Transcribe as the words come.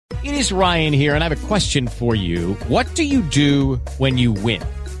It is Ryan here, and I have a question for you. What do you do when you win?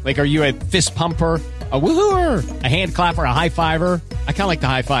 Like, are you a fist pumper, a woohooer, a hand clapper, a high fiver? I kind of like the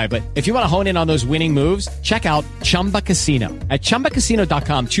high five, but if you want to hone in on those winning moves, check out Chumba Casino. At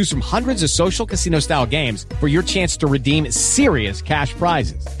ChumbaCasino.com, choose from hundreds of social casino-style games for your chance to redeem serious cash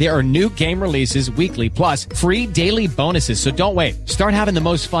prizes. There are new game releases weekly, plus free daily bonuses. So don't wait. Start having the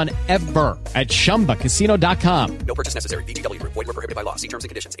most fun ever at ChumbaCasino.com. No purchase necessary. VGW. Void where prohibited by law. See terms and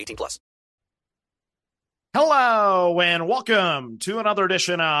conditions. 18+. Hello and welcome to another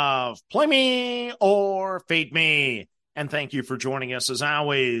edition of Play Me or Fade Me. And thank you for joining us as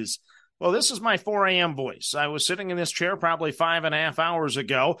always. Well, this is my 4 a.m. voice. I was sitting in this chair probably 5.5 hours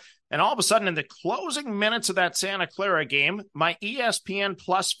ago, and all of a sudden in the closing minutes of that Santa Clara game, my ESPN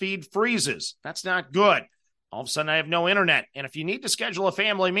Plus feed freezes. That's not good. All of a sudden I have no internet. And if you need to schedule a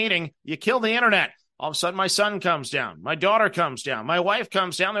family meeting, you kill the internet. All of a sudden, my son comes down. My daughter comes down. My wife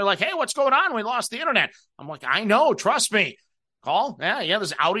comes down. They're like, hey, what's going on? We lost the internet. I'm like, I know. Trust me. Call. Yeah,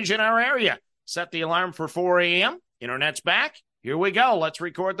 there's an outage in our area. Set the alarm for 4 a.m. Internet's back. Here we go. Let's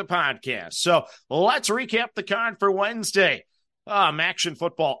record the podcast. So let's recap the card for Wednesday. Action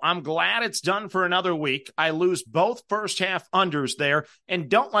football. I'm glad it's done for another week. I lose both first half unders there, and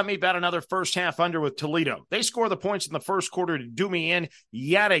don't let me bet another first half under with Toledo. They score the points in the first quarter to do me in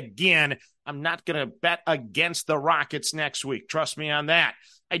yet again. I'm not going to bet against the Rockets next week. Trust me on that.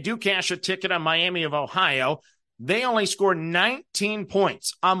 I do cash a ticket on Miami of Ohio. They only scored 19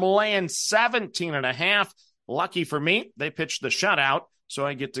 points. I'm laying 17.5. Lucky for me, they pitched the shutout, so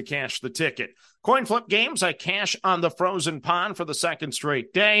I get to cash the ticket. Coin flip games, I cash on the frozen pond for the second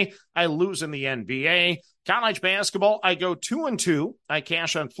straight day. I lose in the NBA. College basketball, I go 2-2. I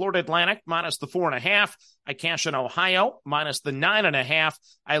cash on Florida Atlantic minus the 4.5. I cash on Ohio minus the 9.5.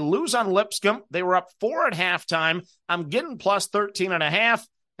 I lose on Lipscomb. They were up 4 at halftime. I'm getting plus 13.5.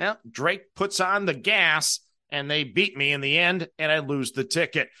 Well, Drake puts on the gas, and they beat me in the end, and I lose the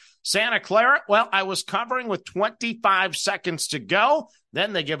ticket. Santa Clara, well, I was covering with 25 seconds to go.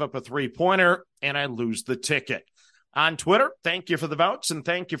 Then they give up a three-pointer, and I lose the ticket. On Twitter, thank you for the votes, and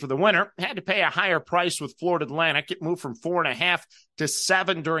thank you for the winner. Had to pay a higher price with Florida Atlantic. It moved from 4.5 to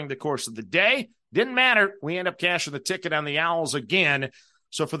 7 during the course of the day. Didn't matter. We end up cashing the ticket on the Owls again.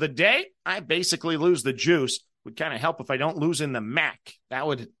 So for the day, I basically lose the juice. Would kind of help if I don't lose in the MAC. That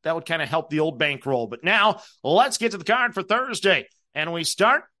would kind of help the old bankroll. But now, let's get to the card for Thursday. And we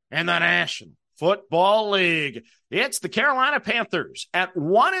start in the National Football League. It's the Carolina Panthers at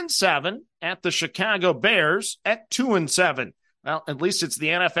 1-7 at the Chicago Bears at 2-7. Well, at least it's the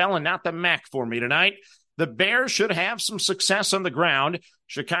NFL and not the MAC for me tonight. The Bears should have some success on the ground.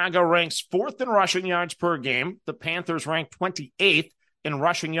 Chicago ranks 4th in rushing yards per game. The Panthers rank 28th in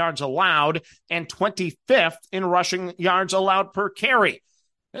rushing yards allowed and 25th in rushing yards allowed per carry.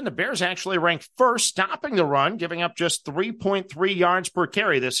 Then the Bears actually rank 1st stopping the run, giving up just 3.3 yards per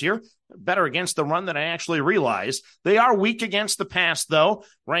carry this year. Better against the run than I actually realized. They are weak against the pass, though,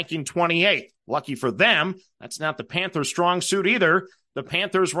 ranking 28th. Lucky for them, that's not the Panthers' strong suit either. The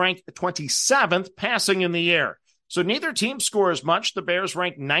Panthers rank 27th passing in the air. So neither team scores much. The Bears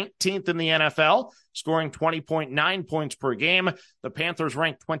rank 19th in the NFL, scoring 20.9 points per game. The Panthers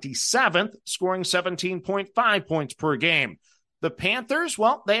rank 27th, scoring 17.5 points per game. The Panthers,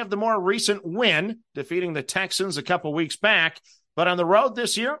 well, they have the more recent win, defeating the Texans a couple weeks back. But on the road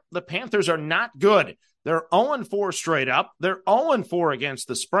this year, the Panthers are not good. They're 0-4 straight up. They're 0-4 against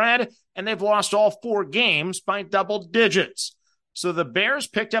the spread, and they've lost all 4 games by double digits. So the Bears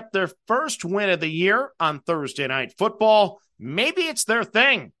picked up their first win of the year on Thursday Night Football. Maybe it's their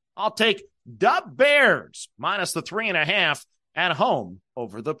thing. I'll take the Bears minus the 3.5 at home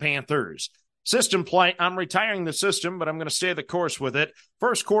over the Panthers. System play, I'm retiring the system, but I'm going to stay the course with it.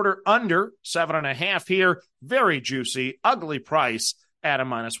 First quarter under 7.5 here. Very juicy, ugly price at a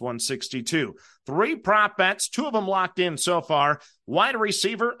minus 162. 3 prop bets, 2 of them locked in so far. Wide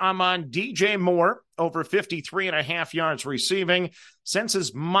receiver, I'm on DJ Moore, over 53.5 yards receiving. Since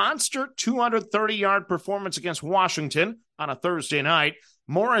his monster 230-yard performance against Washington on a Thursday night,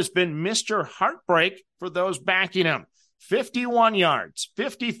 Moore has been Mr. Heartbreak for those backing him. 51 yards,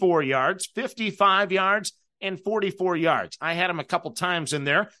 54 yards, 55 yards, and 44 yards. I had him a couple times in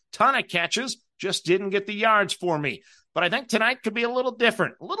there. Ton of catches, just didn't get the yards for me. But I think tonight could be a little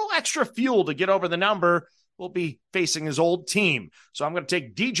different. A little extra fuel to get over the number. We'll be facing his old team. So I'm going to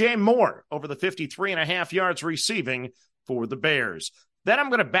take DJ Moore over the 53.5 yards receiving for the Bears. Then I'm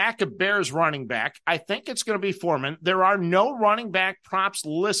going to back a Bears running back. I think it's going to be Foreman. There are no running back props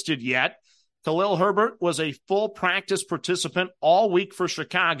listed yet. Khalil Herbert was a full practice participant all week for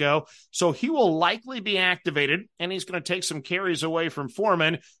Chicago, so he will likely be activated, and he's going to take some carries away from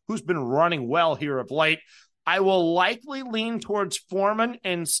Foreman, who's been running well here of late. I will likely lean towards Foreman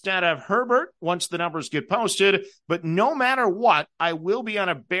instead of Herbert once the numbers get posted, but no matter what, I will be on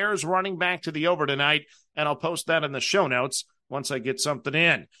a Bears running back to the over tonight, and I'll post that in the show notes once I get something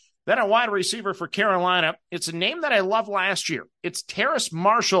in. Then a wide receiver for Carolina. It's a name that I loved last year. It's Terrace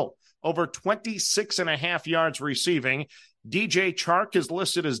Marshall, over 26.5 yards receiving. DJ Chark is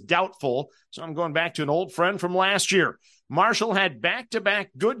listed as doubtful, so I'm going back to an old friend from last year. Marshall had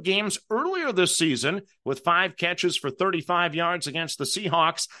back-to-back good games earlier this season with 5 catches for 35 yards against the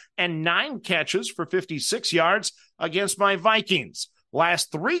Seahawks and 9 catches for 56 yards against my Vikings.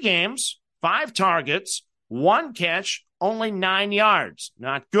 Last 3 games, 5 targets, 1 catch, only 9 yards.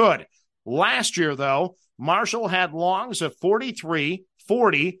 Not good. Last year, though, Marshall had longs of 43,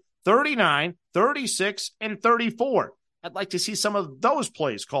 40, 39, 36, and 34. I'd like to see some of those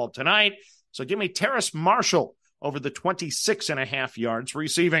plays called tonight. So give me Terrace Marshall over the 26.5 yards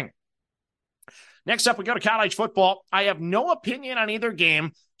receiving. Next up, we go to college football. I have no opinion on either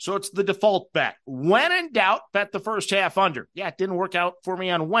game, so it's the default bet. When in doubt, bet the first half under. Yeah, it didn't work out for me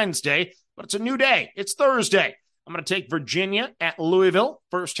on Wednesday, but it's a new day. It's Thursday. I'm going to take Virginia at Louisville,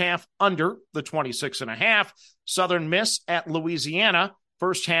 first half under the 26.5. Southern Miss at Louisiana,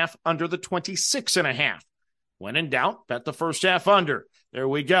 first half under the 26.5. When in doubt, bet the first half under. There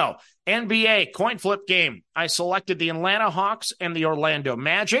we go. NBA coin flip game. I selected the Atlanta Hawks and the Orlando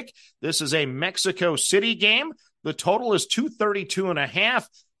Magic. This is a Mexico City game. The total is 232.5.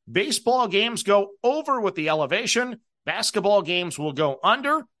 Baseball games go over with the elevation. Basketball games will go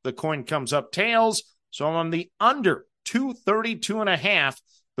under. The coin comes up tails. So I'm on the under 232.5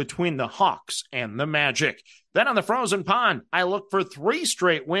 between the Hawks and the Magic. Then on the frozen pond, I look for 3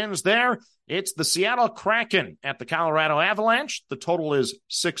 straight wins there. It's the Seattle Kraken at the Colorado Avalanche. The total is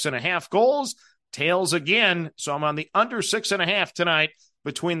 6.5 goals. Tails again, so I'm on the under 6.5 tonight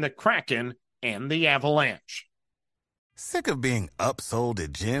between the Kraken and the Avalanche. Sick of being upsold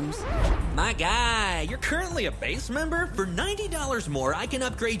at gyms? My guy, you're currently a base member? For $90 more, I can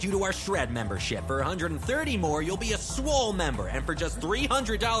upgrade you to our Shred membership. For $130 more, you'll be a Swole member. And for just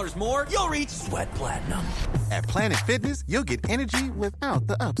 $300 more, you'll reach Sweat Platinum. At Planet Fitness, you'll get energy without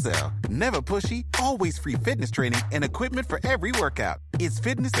the upsell. Never pushy, always free fitness training and equipment for every workout. It's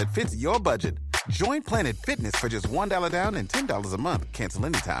fitness that fits your budget. Join Planet Fitness for just $1 down and $10 a month. Cancel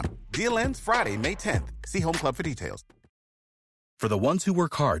anytime. Deal ends Friday, May 10th. See Home Club for details. For the ones who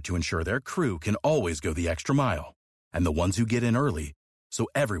work hard to ensure their crew can always go the extra mile, and the ones who get in early so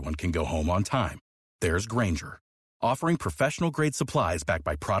everyone can go home on time, there's Grainger, offering professional-grade supplies backed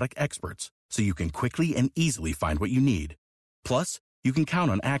by product experts so you can quickly and easily find what you need. Plus, you can count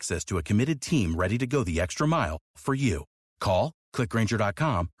on access to a committed team ready to go the extra mile for you. Call, click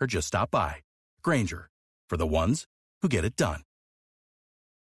Grainger.com, or just stop by. Grainger, for the ones who get it done.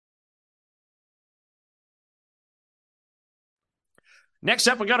 Next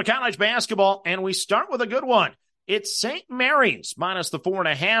up, we go to college basketball, and we start with a good one. It's St. Mary's minus the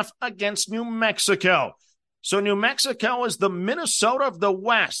 4.5 against New Mexico. So New Mexico is the Minnesota of the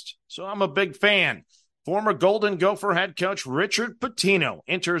West, so I'm a big fan. Former Golden Gopher head coach Richard Pitino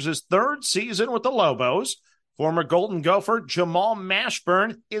enters his 3rd season with the Lobos. Former Golden Gopher Jamal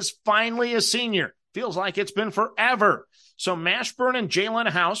Mashburn is finally a senior. Feels like it's been forever. So Mashburn and Jalen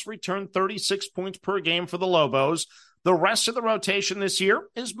House return 36 points per game for the Lobos. The rest of the rotation this year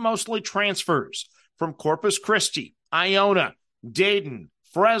is mostly transfers from Corpus Christi, Iona, Dayton,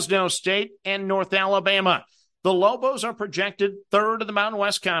 Fresno State, and North Alabama. The Lobos are projected 3rd in the Mountain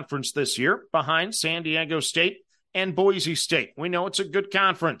West Conference this year, behind San Diego State and Boise State. We know it's a good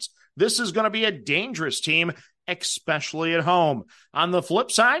conference. This is going to be a dangerous team, especially at home. On the flip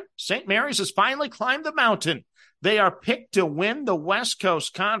side, St. Mary's has finally climbed the mountain. They are picked to win the West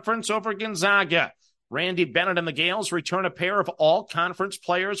Coast Conference over Gonzaga. Randy Bennett and the Gales return a pair of all-conference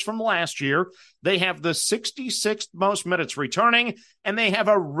players from last year. They have the 66th most minutes returning, and they have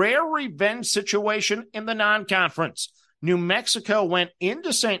a rare revenge situation in the non-conference. New Mexico went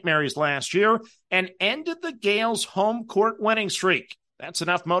into St. Mary's last year and ended the Gales' home court winning streak. That's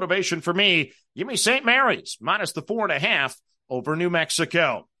enough motivation for me. Give me St. Mary's minus the 4.5 over New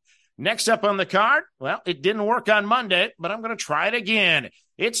Mexico. Next up on the card, well, it didn't work on Monday, but I'm going to try it again.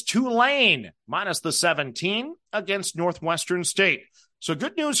 It's Tulane minus the 17 against Northwestern State. So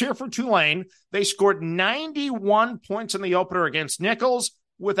good news here for Tulane. They scored 91 points in the opener against Nichols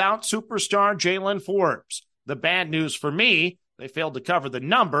without superstar Jalen Forbes. The bad news for me, they failed to cover the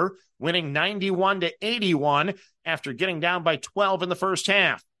number, winning 91-81 after getting down by 12 in the first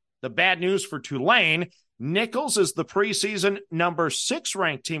half. The bad news for Tulane, Nichols is the preseason number 6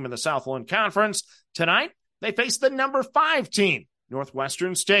 ranked team in the Southland Conference. Tonight, they face the number 5 team,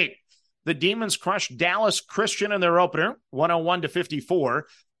 Northwestern State. The Demons crushed Dallas Christian in their opener, 101-54.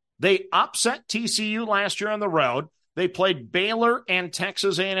 They upset TCU last year on the road. They played Baylor and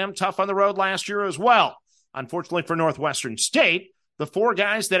Texas A&M tough on the road last year as well. Unfortunately for Northwestern State, the 4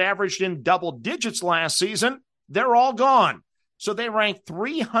 guys that averaged in double digits last season, they're all gone. So they rank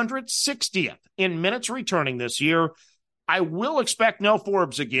 360th in minutes returning this year. I will expect no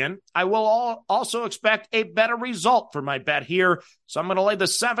Forbes again. I will also expect a better result for my bet here. So I'm going to lay the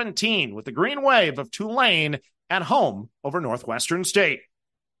 17 with the Green Wave of Tulane at home over Northwestern State.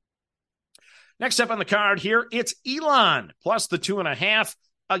 Next up on the card here, it's Elon plus the 2.5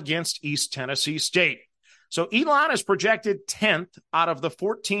 against East Tennessee State. So Elon is projected 10th out of the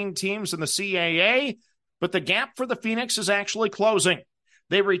 14 teams in the CAA, but the gap for the Phoenix is actually closing.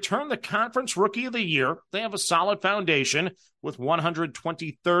 They return the Conference Rookie of the Year. They have a solid foundation with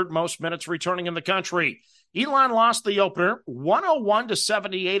 123rd most minutes returning in the country. Elon lost the opener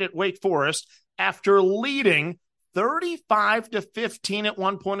 101-78 at Wake Forest after leading 35-15 at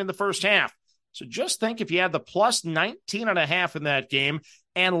one point in the first half. So just think if you had the plus 19.5 in that game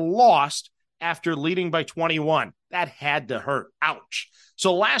and lost after leading by 21. That had to hurt. Ouch.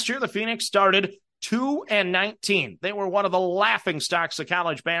 So last year, the Phoenix started 2-19. They were one of the laughing stocks of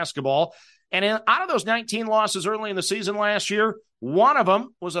college basketball. And out of those 19 losses early in the season last year, one of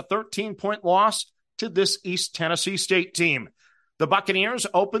them was a 13-point loss to this East Tennessee State team. The Buccaneers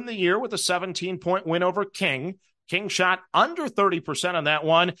opened the year with a 17-point win over King. King shot under 30% on that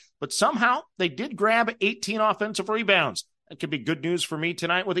one, but somehow they did grab 18 offensive rebounds. That could be good news for me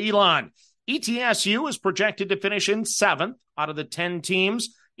tonight with Elon. ETSU is projected to finish in 7th out of the 10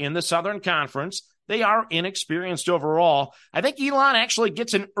 teams in the Southern Conference. They are inexperienced overall. I think Elon actually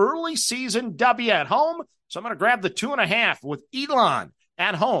gets an early season W at home, so I'm going to grab the 2.5 with Elon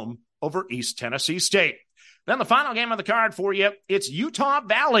at home over East Tennessee State. Then the final game on the card for you, it's Utah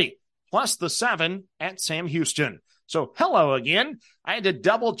Valley plus the 7 at Sam Houston. So hello again. I had to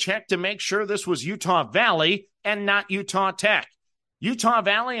double check to make sure this was Utah Valley and not Utah Tech. Utah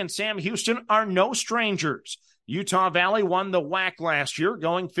Valley and Sam Houston are no strangers. Utah Valley won the WAC last year,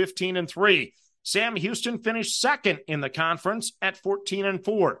 going 15-3. Sam Houston finished second in the conference at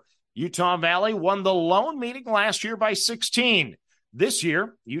 14-4. Utah Valley won the lone meeting last year by 16. This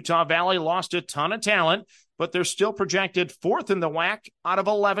year, Utah Valley lost a ton of talent, but they're still projected 4th in the WAC out of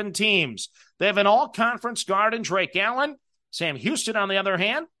 11 teams. They have an all-conference guard in Drake Allen. Sam Houston, on the other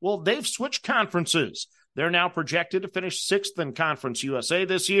hand, well, they've switched conferences. They're now projected to finish 6th in Conference USA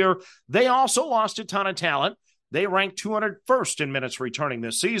this year. They also lost a ton of talent. They ranked 201st in minutes returning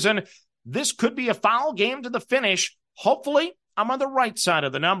this season. This could be a foul game to the finish. Hopefully, I'm on the right side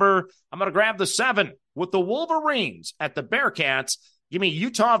of the number. I'm going to grab the 7 with the Wolverines at the Bearcats. Give me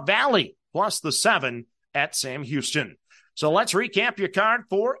Utah Valley plus the 7 at Sam Houston. So let's recap your card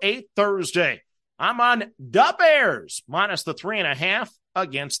for a Thursday. I'm on the Bears minus the 3.5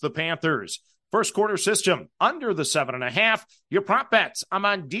 against the Panthers. First quarter system under the 7.5. Your prop bets. I'm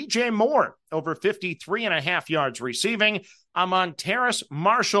on DJ Moore over 53.5 yards receiving. I'm on Terrace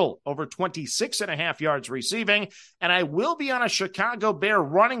Marshall over 26.5 yards receiving. And I will be on a Chicago Bear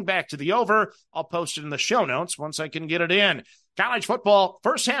running back to the over. I'll post it in the show notes once I can get it in. College football,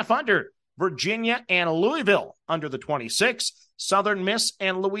 first half under. Virginia and Louisville under the 26. Southern Miss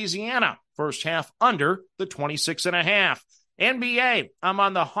and Louisiana, first half under the 26.5. NBA, I'm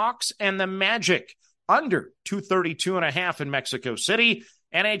on the Hawks and the Magic, under 232.5 in Mexico City.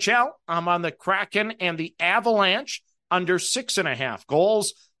 NHL, I'm on the Kraken and the Avalanche, under 6.5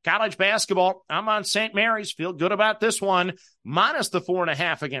 goals. College basketball, I'm on St. Mary's. Feel good about this one. Minus the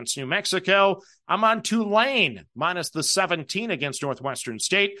 4.5 against New Mexico. I'm on Tulane, minus the 17 against Northwestern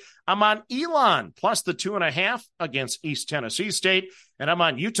State. I'm on Elon, plus the 2.5 against East Tennessee State. And I'm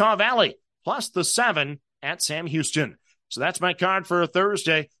on Utah Valley, plus the 7 at Sam Houston. So that's my card for a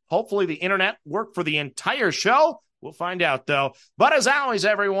Thursday. Hopefully the internet worked for the entire show. We'll find out, though. But as always,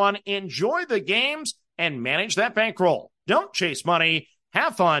 everyone, enjoy the games and manage that bankroll. Don't chase money.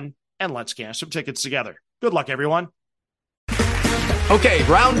 Have fun, and let's cash some tickets together. Good luck, everyone. Okay,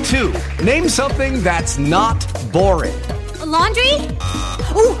 round 2. Name something that's not boring. A laundry?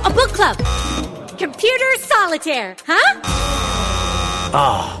 Ooh, a book club. Computer solitaire, huh?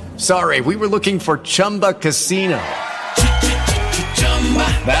 Ah, oh, sorry. We were looking for Chumba Casino.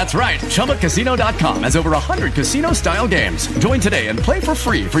 That's right. ChumbaCasino.com has over 100 casino-style games. Join today and play for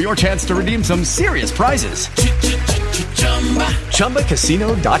free for your chance to redeem some serious prizes.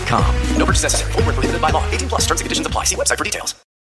 ChumbaCasino.com. No purchase necessary. Void where prohibited by law. 18+ terms and conditions apply. See website for details.